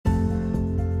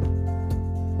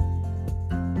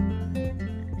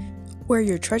Where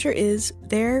your treasure is,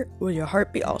 there will your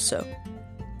heart be also.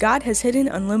 God has hidden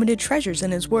unlimited treasures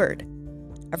in His Word.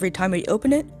 Every time we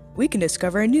open it, we can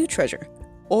discover a new treasure,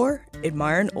 or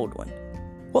admire an old one.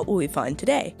 What will we find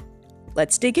today?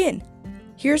 Let's dig in.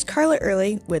 Here's Carla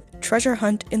Early with Treasure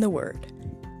Hunt in the Word.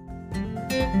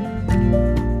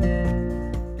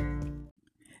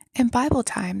 In Bible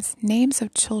times, names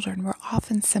of children were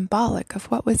often symbolic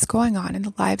of what was going on in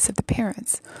the lives of the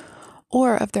parents,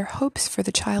 or of their hopes for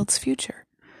the child's future.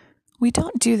 We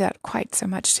don't do that quite so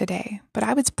much today, but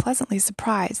I was pleasantly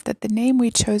surprised that the name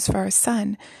we chose for our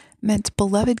son meant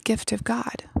beloved gift of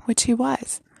God, which he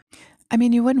was. I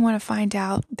mean, you wouldn't want to find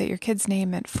out that your kid's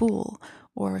name meant fool,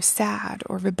 or sad,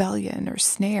 or rebellion, or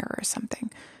snare, or something.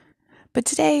 But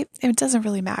today, it doesn't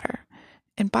really matter.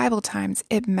 In Bible times,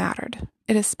 it mattered.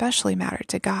 It especially mattered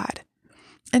to God.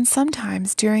 And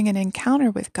sometimes, during an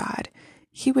encounter with God,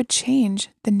 He would change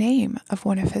the name of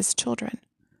one of His children.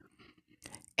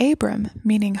 Abram,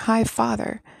 meaning high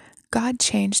father, God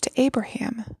changed to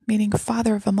Abraham, meaning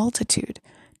father of a multitude,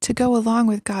 to go along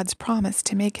with God's promise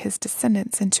to make His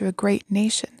descendants into a great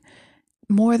nation,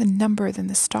 more in number than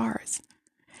the stars.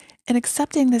 In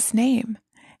accepting this name,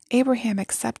 Abraham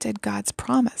accepted God's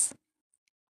promise.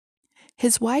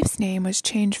 His wife's name was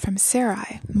changed from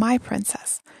Sarai, my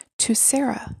princess, to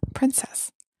Sarah,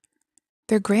 princess.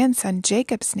 Their grandson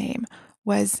Jacob's name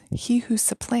was he who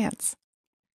supplants.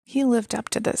 He lived up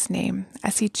to this name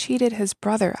as he cheated his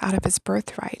brother out of his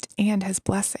birthright and his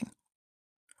blessing.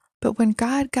 But when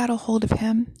God got a hold of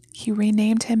him, He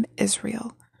renamed him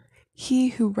Israel, he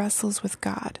who wrestles with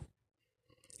God.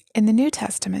 In the New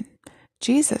Testament,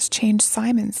 Jesus changed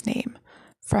Simon's name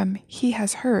from he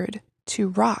has heard to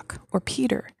Rock or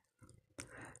Peter.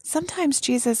 Sometimes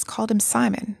Jesus called him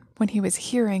Simon when he was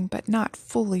hearing but not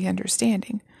fully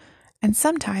understanding, and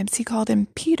sometimes He called him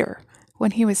Peter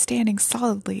when he was standing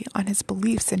solidly on his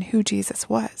beliefs in who Jesus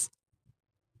was.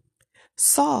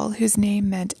 Saul, whose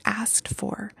name meant asked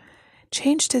for,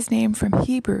 changed his name from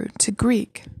Hebrew to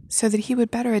Greek so that he would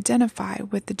better identify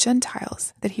with the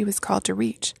Gentiles that he was called to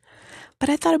reach. But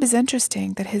I thought it was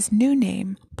interesting that his new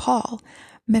name, Paul,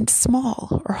 meant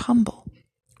small or humble,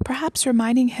 perhaps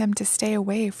reminding him to stay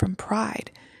away from pride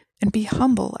and be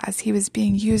humble as he was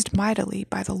being used mightily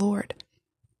by the Lord.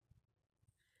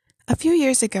 A few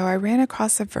years ago, I ran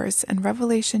across a verse in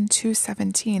Revelation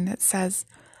 2:17 that says,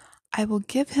 "I will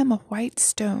give him a white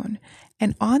stone,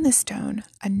 and on the stone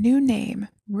a new name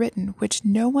written which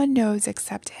no one knows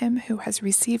except him who has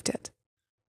received it."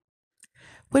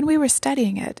 When we were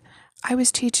studying it, I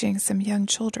was teaching some young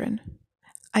children.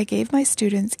 I gave my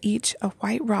students each a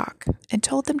white rock and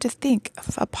told them to think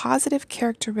of a positive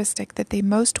characteristic that they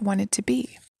most wanted to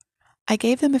be. I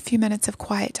gave them a few minutes of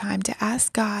quiet time to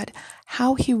ask God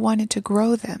how He wanted to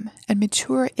grow them and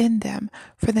mature in them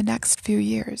for the next few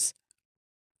years.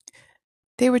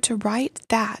 They were to write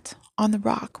that on the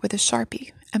rock with a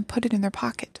Sharpie and put it in their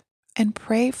pocket and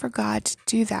pray for God to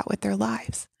do that with their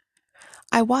lives.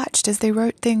 I watched as they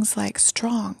wrote things like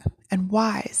strong and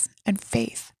wise and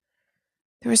faith.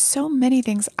 There were so many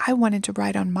things I wanted to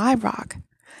write on my rock,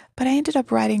 but I ended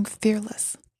up writing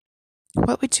fearless.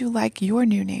 What would you like your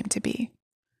new name to be?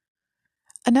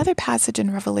 Another passage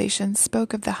in Revelation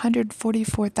spoke of the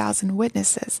 144,000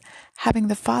 witnesses having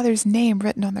the Father's name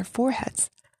written on their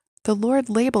foreheads. The Lord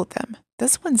labeled them,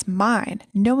 "This one's mine.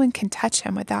 No one can touch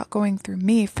him without going through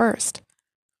me first."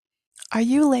 Are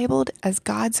you labeled as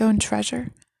God's own treasure?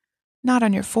 Not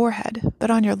on your forehead, but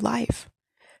on your life.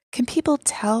 Can people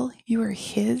tell you are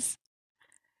His?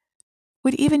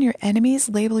 Would even your enemies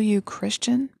label you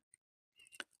Christian?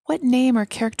 What name or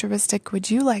characteristic would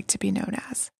you like to be known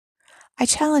as? I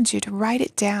challenge you to write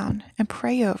it down and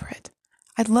pray over it.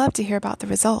 I'd love to hear about the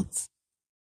results.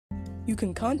 You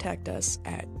can contact us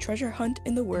at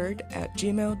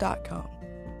treasurehuntintheword@gmail.com.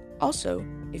 Also,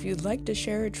 if you'd like to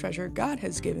share a treasure God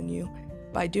has given you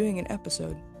by doing an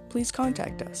episode, please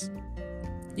contact us.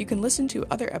 You can listen to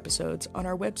other episodes on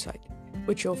our website,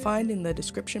 which you'll find in the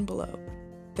description below.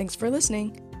 Thanks for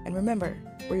listening, and remember,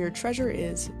 where your treasure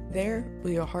is, there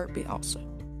will your heart be also.